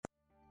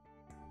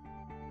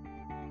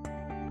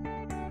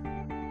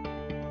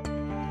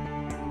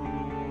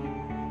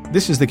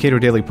This is the Cato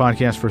Daily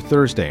Podcast for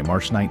Thursday,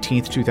 March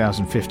 19th,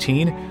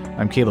 2015.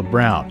 I'm Caleb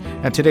Brown.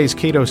 At today's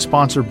Cato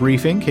sponsor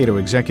briefing, Cato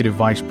Executive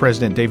Vice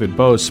President David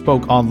Boaz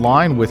spoke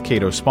online with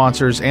Cato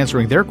sponsors,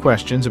 answering their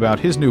questions about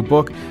his new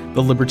book,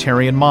 The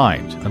Libertarian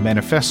Mind, a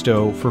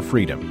Manifesto for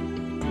Freedom.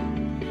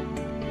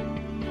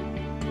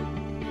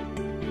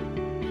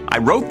 I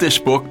wrote this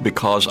book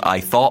because I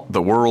thought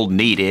the world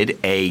needed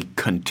a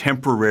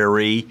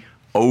contemporary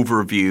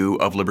overview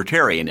of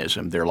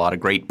libertarianism. There are a lot of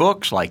great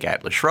books like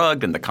Atlas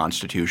Shrugged and The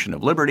Constitution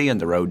of Liberty and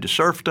The Road to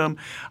Serfdom.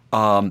 There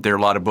are a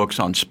lot of books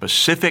on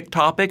specific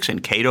topics,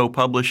 and Cato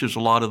publishes a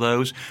lot of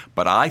those.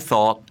 But I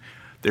thought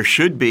there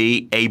should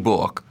be a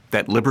book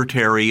that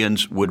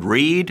libertarians would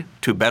read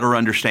to better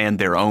understand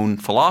their own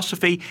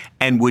philosophy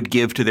and would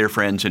give to their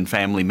friends and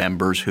family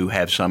members who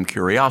have some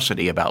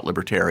curiosity about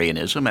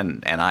libertarianism.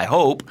 And I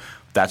hope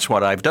that's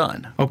what I've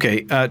done.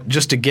 Okay,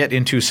 just to get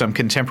into some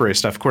contemporary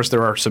stuff, of course,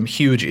 there are some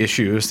huge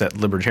issues that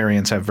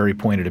libertarians have very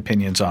pointed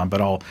opinions on, but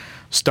I'll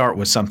start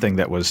with something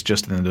that was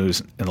just in the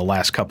news in the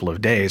last couple of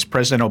days.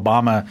 President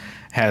Obama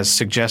has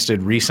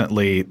suggested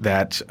recently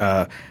that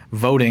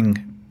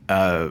voting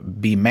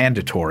be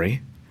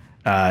mandatory.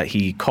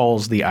 He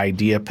calls the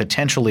idea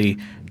potentially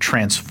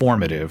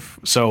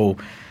transformative. So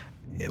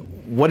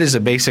what is a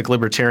basic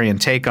libertarian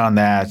take on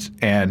that,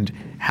 and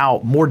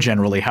how, more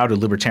generally, how do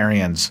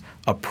libertarians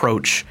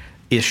approach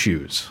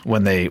issues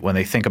when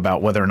they think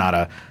about whether or not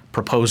a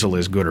proposal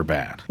is good or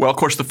bad? Well, of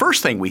course, the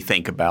first thing we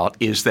think about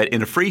is that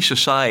in a free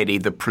society,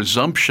 the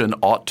presumption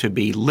ought to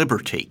be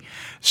liberty.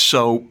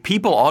 So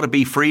people ought to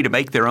be free to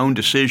make their own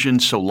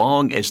decisions so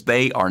long as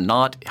they are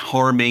not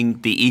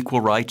harming the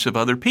equal rights of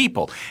other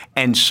people.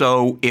 And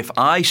so if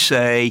I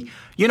say,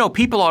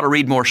 people ought to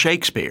read more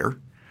Shakespeare,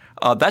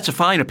 that's a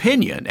fine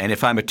opinion. And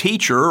if I'm a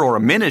teacher or a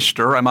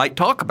minister, I might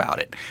talk about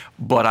it.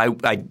 But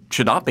I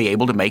should not be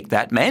able to make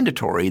that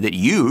mandatory, that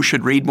you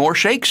should read more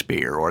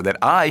Shakespeare or that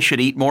I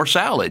should eat more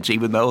salads,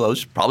 even though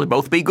those probably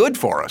both be good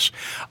for us.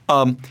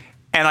 And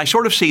I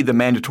sort of see the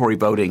mandatory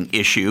voting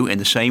issue in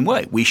the same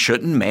way. We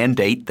shouldn't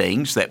mandate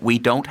things that we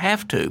don't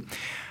have to.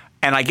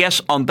 And I guess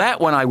on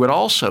that one I would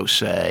also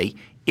say,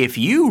 if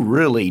you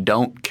really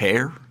don't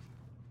care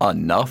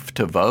enough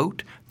to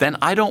vote, then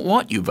I don't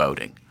want you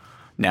voting.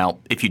 Now,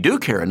 if you do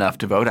care enough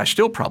to vote, I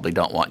still probably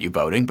don't want you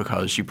voting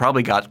because you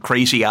probably got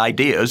crazy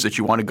ideas that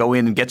you want to go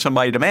in and get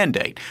somebody to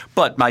mandate.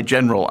 But my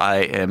general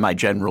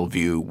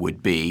view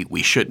would be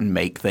we shouldn't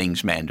make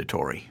things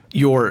mandatory.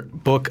 Your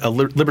book,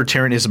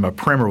 Libertarianism, a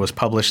Primer, was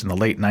published in the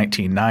late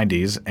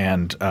 1990s,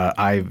 and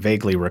I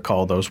vaguely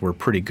recall those were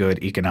pretty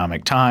good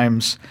economic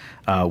times.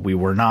 We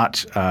were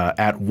not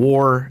at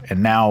war,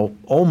 and now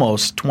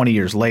almost 20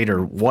 years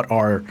later, what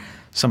are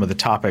some of the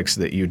topics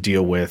that you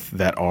deal with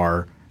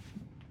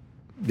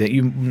that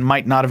you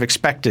might not have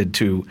expected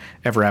to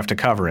ever have to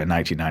cover in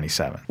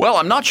 1997? Well,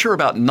 I'm not sure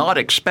about not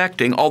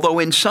expecting, although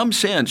in some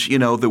sense,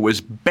 there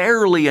was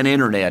barely an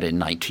internet in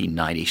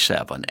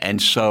 1997.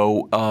 And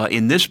so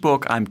in this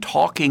book, I'm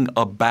talking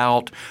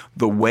about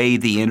the way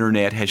the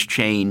internet has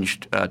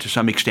changed, to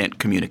some extent,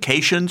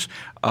 communications.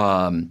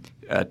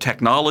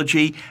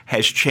 Technology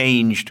has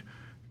changed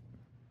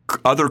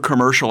other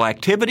commercial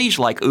activities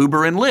like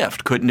Uber and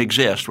Lyft couldn't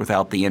exist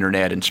without the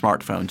internet and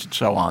smartphones and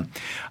so on.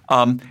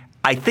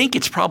 I think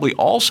it's probably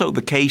also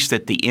the case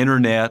that the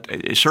internet,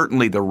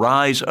 certainly the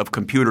rise of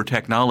computer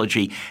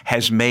technology,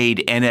 has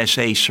made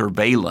NSA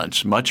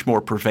surveillance much more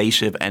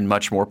pervasive and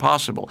much more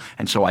possible.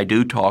 And so I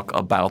do talk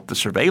about the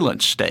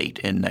surveillance state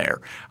in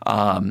there.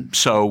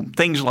 So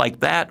things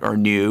like that are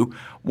new.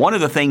 One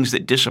of the things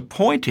that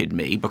disappointed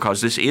me,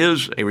 because this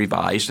is a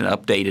revised and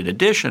updated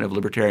edition of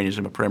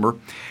Libertarianism, a Primer,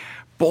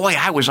 boy,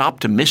 I was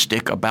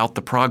optimistic about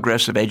the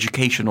progress of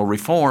educational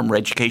reform or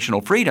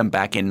educational freedom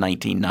back in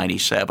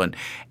 1997.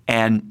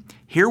 And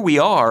here we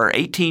are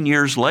 18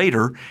 years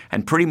later,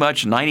 and pretty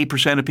much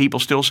 90% of people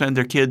still send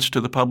their kids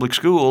to the public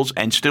schools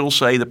and still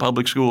say the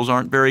public schools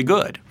aren't very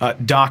good.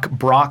 Doc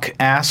Brock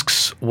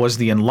asks, was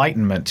the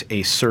Enlightenment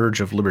a surge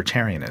of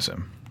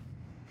libertarianism?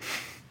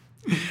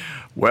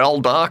 Well,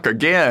 Doc,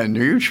 again,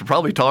 you should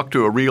probably talk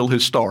to a real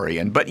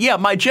historian. But yeah,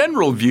 my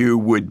general view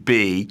would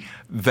be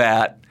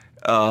that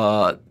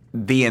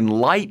the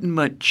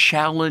Enlightenment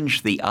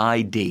challenged the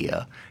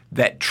idea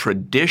that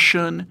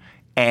tradition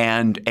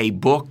and a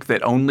book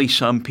that only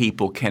some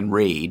people can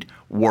read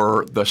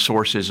were the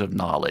sources of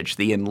knowledge.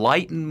 The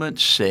Enlightenment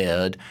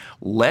said,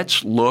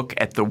 let's look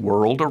at the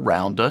world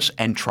around us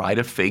and try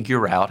to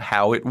figure out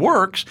how it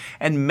works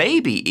and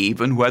maybe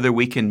even whether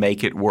we can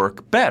make it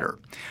work better.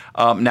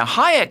 Now,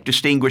 Hayek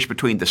distinguished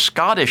between the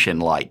Scottish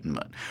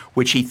Enlightenment,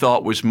 which he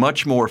thought was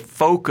much more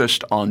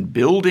focused on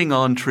building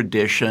on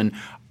tradition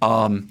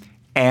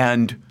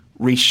and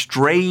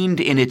restrained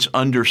in its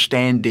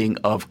understanding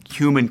of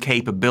human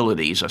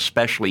capabilities,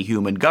 especially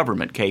human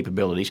government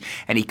capabilities.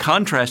 And he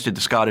contrasted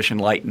the Scottish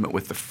Enlightenment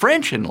with the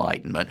French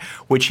Enlightenment,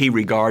 which he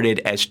regarded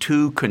as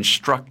too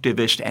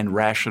constructivist and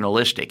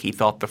rationalistic. He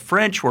thought the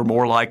French were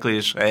more likely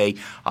to say,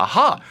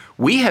 aha,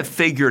 we have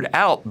figured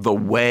out the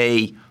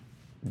way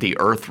the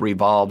earth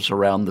revolves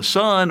around the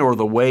sun or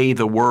the way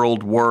the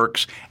world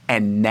works,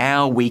 and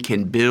now we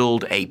can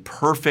build a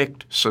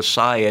perfect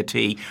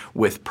society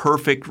with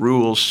perfect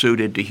rules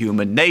suited to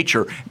human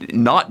nature,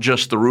 not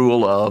just the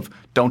rule of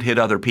don't hit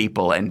other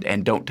people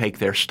and don't take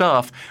their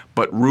stuff,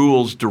 but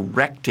rules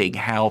directing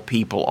how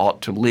people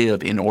ought to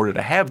live in order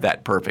to have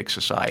that perfect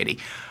society.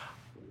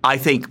 I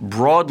think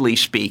broadly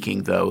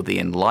speaking, though, the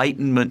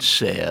Enlightenment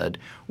said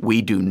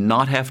we do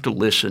not have to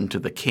listen to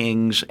the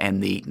kings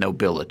and the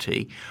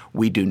nobility.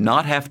 We do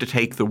not have to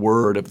take the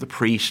word of the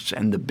priests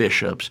and the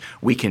bishops.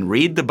 We can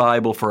read the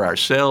Bible for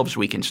ourselves.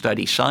 We can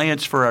study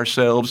science for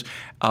ourselves.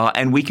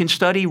 And we can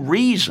study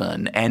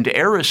reason and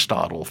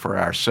Aristotle for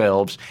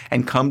ourselves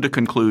and come to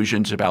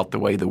conclusions about the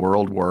way the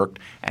world worked.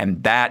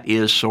 And that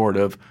is sort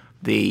of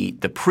the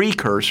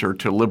precursor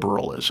to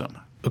liberalism.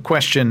 A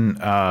question,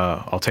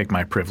 I'll take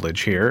my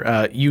privilege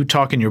here. You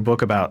talk in your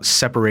book about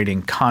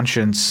separating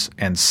conscience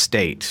and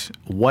state.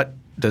 What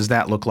does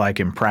that look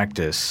like in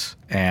practice?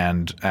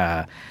 And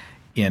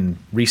in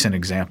recent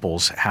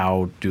examples,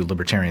 how do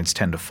libertarians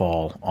tend to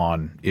fall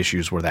on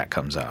issues where that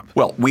comes up?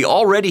 Well, we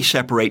already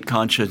separate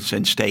conscience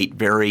and state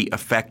very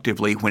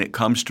effectively when it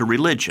comes to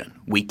religion.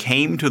 We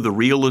came to the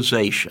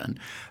realization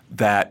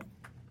that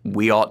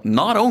we ought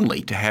not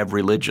only to have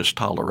religious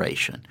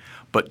toleration,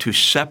 but to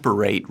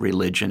separate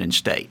religion and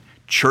state.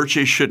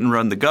 Churches shouldn't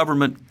run the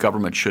government.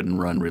 Government shouldn't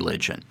run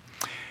religion.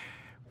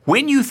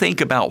 When you think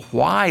about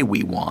why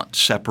we want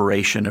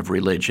separation of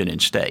religion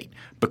and state,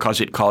 because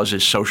it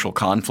causes social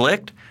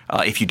conflict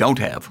if you don't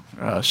have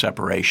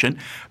separation,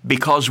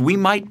 because we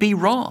might be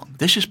wrong.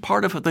 This is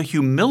part of the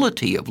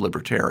humility of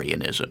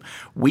libertarianism.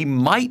 We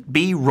might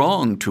be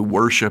wrong to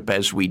worship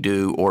as we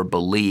do or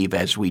believe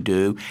as we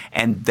do,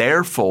 and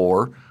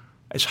therefore,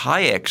 as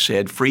Hayek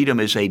said, freedom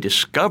is a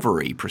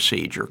discovery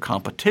procedure.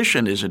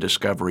 Competition is a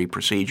discovery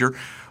procedure.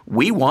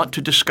 We want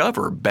to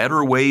discover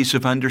better ways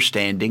of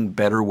understanding,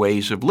 better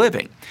ways of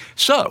living.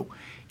 So,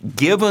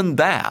 given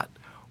that,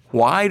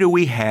 why do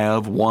we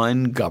have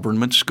one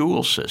government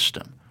school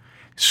system?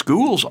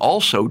 Schools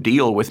also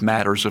deal with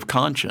matters of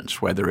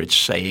conscience, whether it's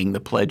saying the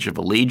Pledge of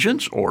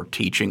Allegiance or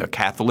teaching a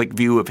Catholic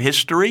view of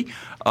history.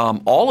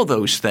 All of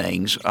those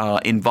things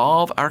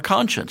involve our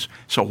conscience.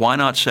 So why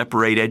not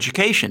separate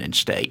education and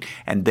state?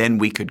 And then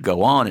we could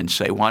go on and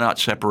say, why not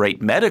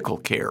separate medical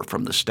care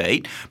from the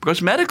state?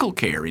 Because medical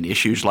care in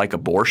issues like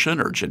abortion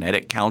or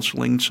genetic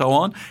counseling and so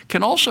on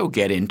can also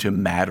get into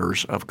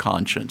matters of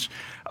conscience.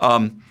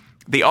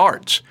 The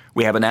arts.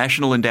 We have a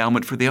National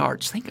Endowment for the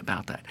Arts. Think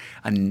about that.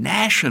 A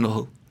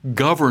national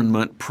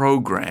government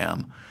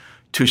program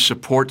to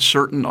support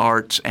certain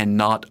arts and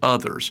not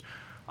others.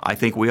 I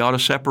think we ought to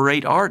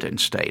separate art and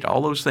state.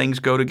 All those things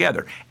go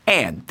together.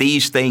 And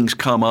these things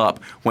come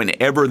up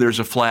whenever there's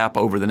a flap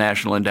over the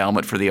National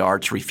Endowment for the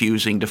Arts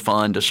refusing to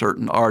fund a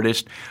certain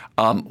artist.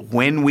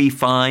 When we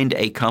find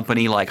a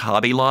company like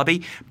Hobby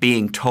Lobby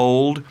being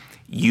told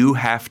you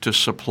have to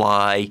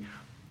supply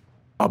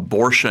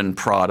abortion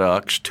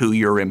products to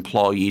your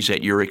employees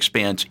at your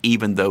expense,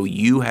 even though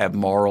you have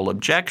moral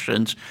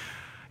objections,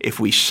 if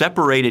we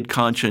separated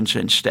conscience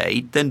and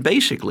state, then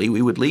basically we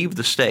would leave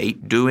the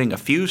state doing a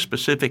few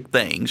specific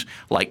things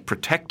like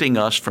protecting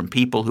us from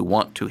people who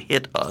want to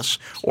hit us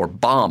or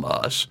bomb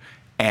us,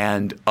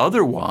 and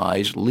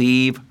otherwise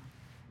leave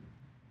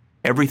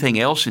everything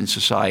else in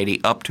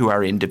society up to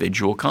our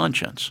individual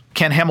conscience.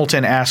 Ken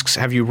Hamilton asks,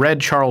 have you read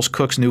Charles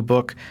Cook's new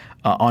book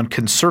on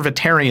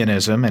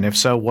conservatarianism, and if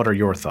so, what are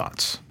your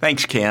thoughts?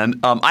 Thanks, Ken.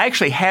 I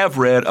actually have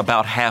read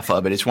about half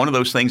of it. It's one of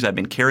those things I've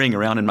been carrying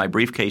around in my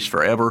briefcase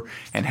forever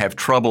and have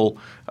trouble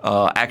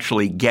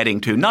actually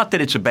getting to. Not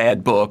that it's a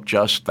bad book,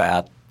 just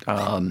that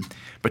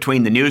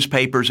between the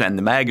newspapers and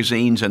the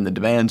magazines and the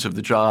demands of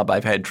the job,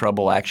 I've had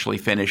trouble actually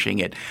finishing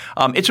it.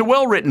 It's a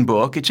well-written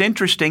book. It's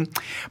interesting.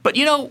 But,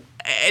 you know,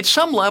 at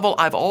some level,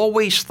 I've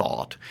always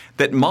thought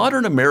that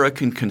modern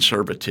American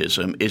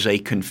conservatism is a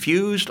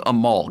confused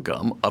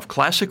amalgam of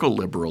classical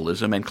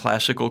liberalism and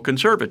classical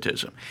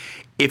conservatism.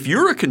 If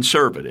you're a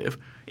conservative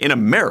in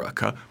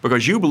America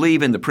because you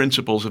believe in the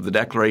principles of the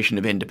Declaration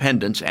of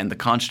Independence and the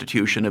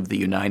Constitution of the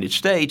United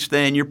States,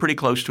 then you're pretty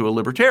close to a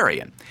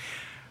libertarian.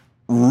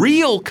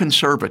 Real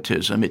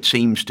conservatism, it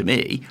seems to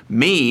me,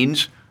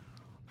 means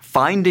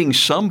finding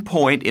some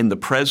point in the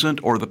present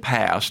or the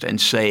past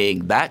and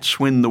saying that's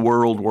when the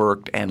world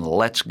worked and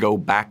let's go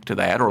back to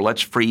that, or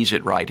let's freeze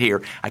it right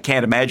here. I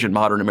can't imagine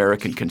modern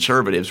American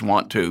conservatives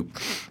want to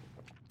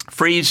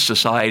freeze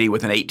society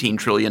with an $18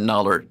 trillion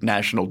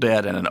national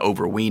debt and an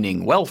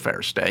overweening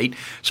welfare state.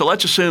 So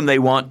let's assume they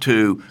want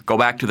to go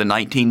back to the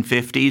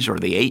 1950s or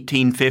the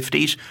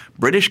 1850s.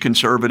 British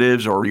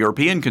conservatives or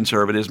European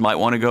conservatives might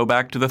want to go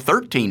back to the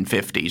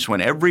 1350s when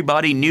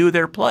everybody knew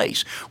their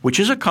place, which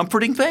is a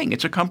comforting thing.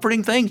 It's a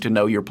comforting thing to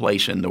know your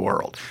place in the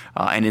world.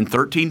 And in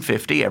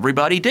 1350,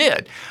 everybody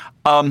did.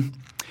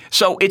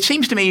 So it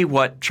seems to me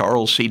what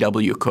Charles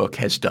C.W. Cook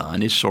has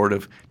done is sort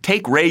of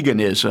take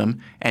Reaganism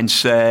and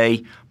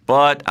say,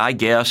 but I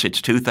guess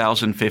it's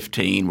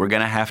 2015. We're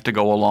going to have to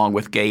go along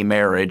with gay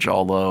marriage,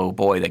 although,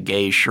 boy, the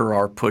gays sure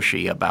are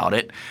pushy about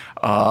it.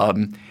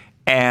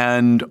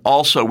 And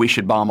also we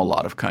should bomb a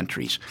lot of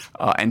countries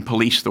and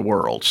police the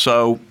world.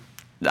 So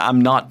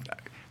I'm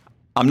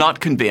not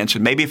convinced,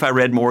 and maybe if I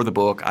read more of the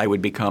book, I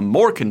would become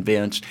more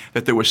convinced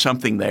that there was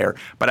something there.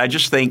 But I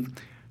just think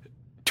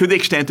to the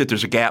extent that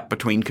there's a gap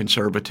between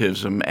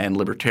conservatism and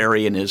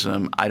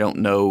libertarianism, I don't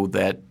know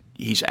that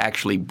he's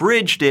actually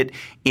bridged it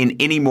in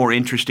any more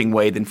interesting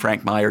way than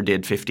Frank Meyer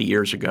did 50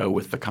 years ago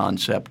with the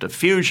concept of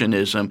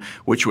fusionism,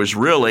 which was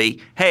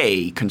really,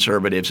 hey,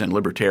 conservatives and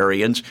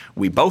libertarians,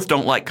 we both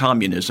don't like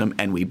communism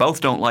and we both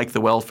don't like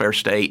the welfare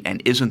state,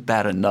 and isn't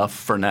that enough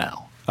for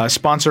now? A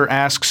sponsor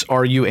asks,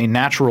 are you a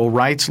natural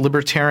rights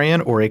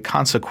libertarian or a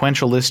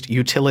consequentialist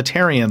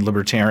utilitarian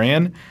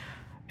libertarian?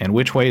 And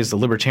which way is the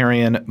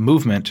libertarian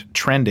movement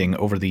trending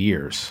over the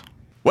years?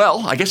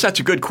 Well, I guess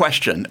that's a good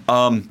question.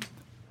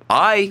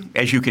 I,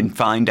 as you can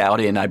find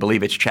out in, I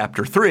believe it's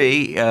Chapter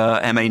 3,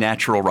 am a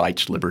natural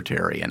rights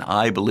libertarian.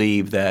 I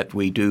believe that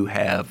we do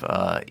have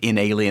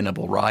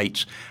inalienable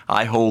rights.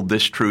 I hold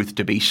this truth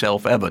to be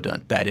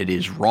self-evident, that it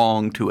is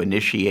wrong to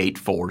initiate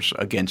force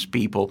against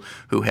people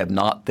who have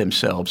not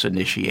themselves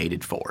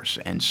initiated force.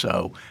 And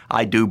so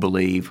I do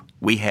believe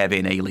we have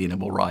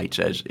inalienable rights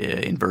as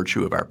in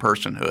virtue of our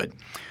personhood.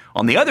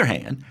 On the other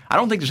hand, I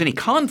don't think there's any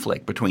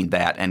conflict between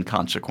that and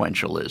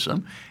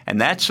consequentialism, and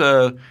that's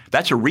a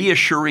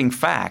reassuring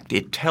fact.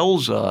 It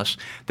tells us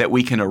that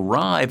we can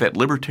arrive at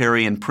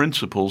libertarian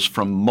principles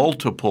from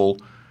multiple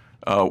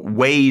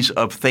ways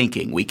of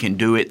thinking. We can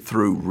do it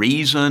through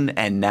reason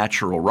and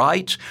natural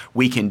rights.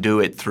 We can do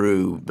it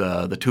through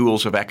the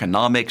tools of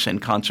economics and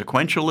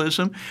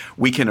consequentialism.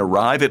 We can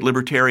arrive at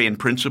libertarian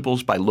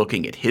principles by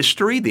looking at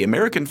history. The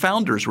American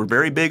founders were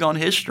very big on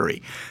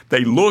history.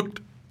 They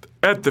looked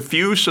at the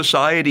few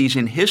societies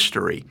in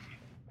history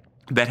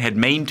that had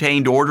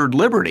maintained ordered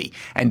liberty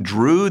and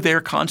drew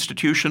their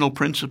constitutional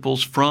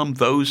principles from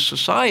those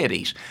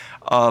societies.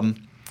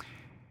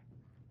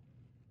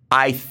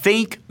 I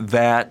think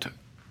that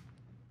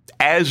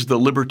as the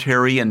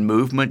libertarian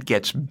movement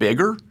gets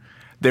bigger,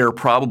 there are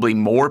probably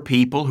more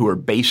people who are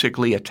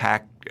basically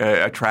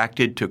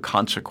attracted to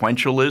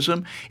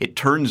consequentialism. It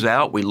turns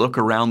out we look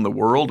around the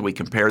world, we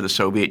compare the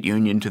Soviet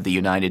Union to the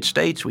United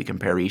States, we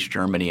compare East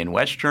Germany and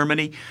West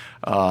Germany,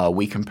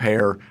 we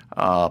compare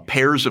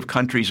pairs of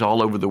countries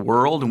all over the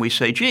world, and we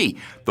say, gee,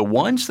 the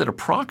ones that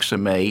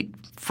approximate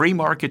free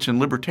markets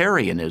and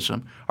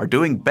libertarianism are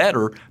doing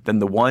better than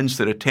the ones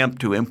that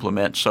attempt to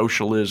implement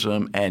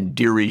socialism and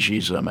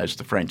dirigism, as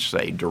the French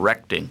say,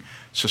 directing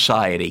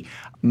society.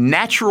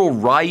 Natural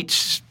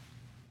rights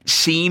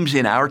seems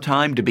in our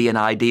time to be an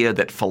idea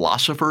that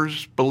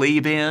philosophers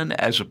believe in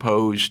as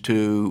opposed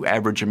to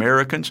average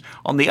Americans.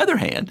 On the other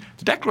hand,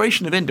 the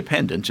Declaration of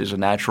Independence is a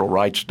natural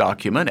rights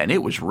document, and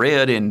it was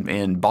read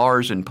in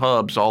bars and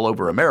pubs all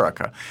over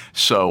America.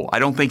 So I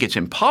don't think it's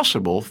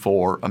impossible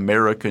for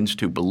Americans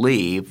to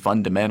believe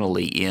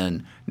fundamentally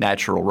in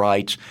natural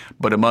rights.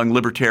 But among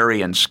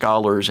libertarian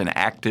scholars and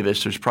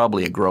activists, there's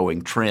probably a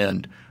growing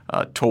trend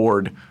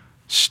toward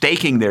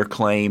staking their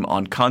claim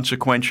on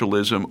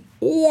consequentialism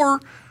or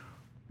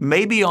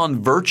maybe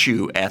on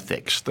virtue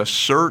ethics, the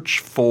search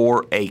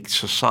for a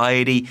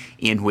society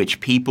in which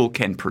people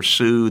can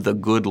pursue the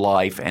good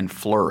life and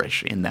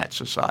flourish in that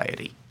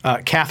society.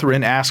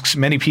 Catherine asks,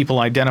 many people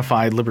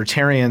identify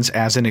libertarians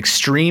as an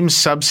extreme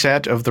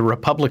subset of the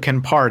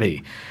Republican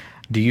Party.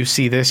 Do you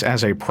see this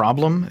as a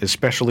problem,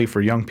 especially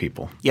for young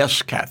people?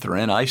 Yes,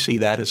 Catherine, I see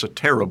that as a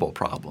terrible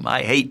problem.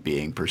 I hate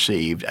being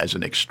perceived as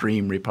an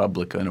extreme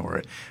Republican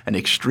or an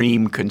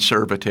extreme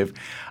conservative.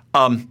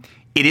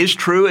 It is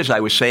true, as I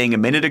was saying a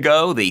minute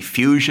ago, the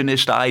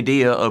fusionist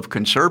idea of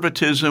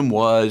conservatism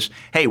was,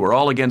 hey, we're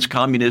all against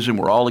communism,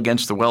 we're all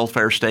against the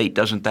welfare state,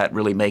 doesn't that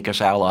really make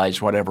us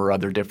allies, whatever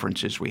other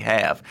differences we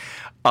have?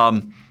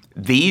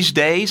 These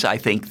days, I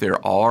think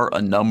there are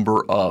a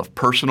number of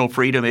personal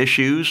freedom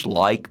issues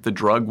like the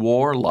drug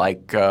war,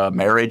 like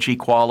marriage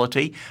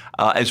equality,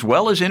 as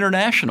well as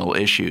international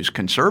issues.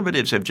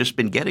 Conservatives have just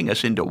been getting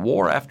us into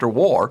war after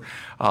war.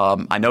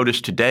 I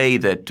noticed today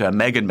that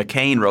Meghan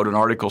McCain wrote an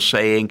article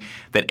saying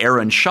that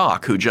Aaron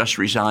Schock, who just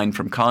resigned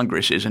from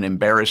Congress, is an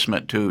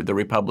embarrassment to the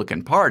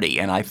Republican Party.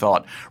 And I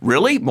thought,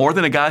 really? More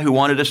than a guy who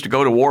wanted us to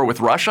go to war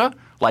with Russia,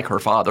 like her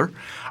father?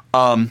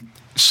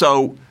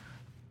 So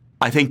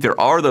I think there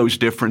are those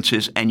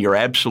differences, and you're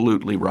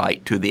absolutely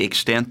right. To the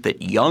extent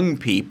that young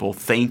people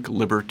think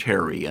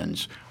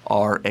libertarians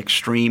are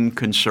extreme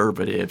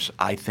conservatives,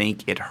 I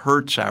think it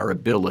hurts our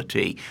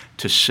ability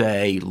to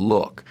say,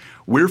 look,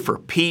 we're for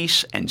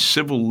peace and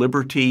civil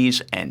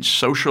liberties and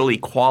social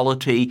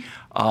equality.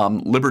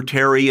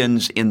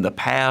 Libertarians in the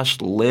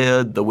past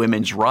led the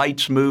women's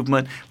rights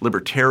movement.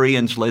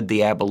 Libertarians led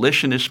the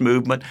abolitionist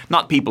movement.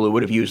 Not people who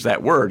would have used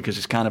that word because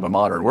it's kind of a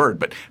modern word,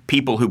 but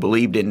people who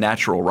believed in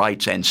natural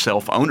rights and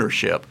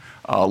self-ownership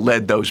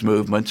led those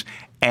movements.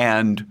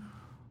 And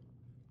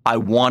I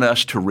want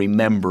us to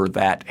remember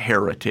that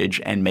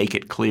heritage and make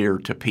it clear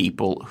to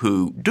people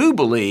who do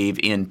believe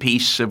in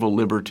peace, civil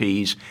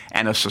liberties,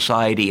 and a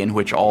society in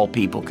which all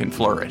people can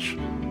flourish.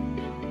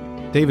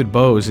 David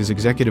Bose is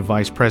Executive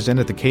Vice President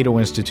at the Cato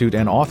Institute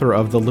and author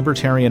of The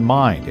Libertarian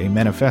Mind, a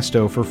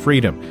Manifesto for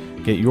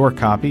Freedom. Get your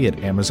copy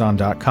at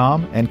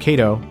Amazon.com and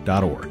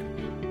Cato.org.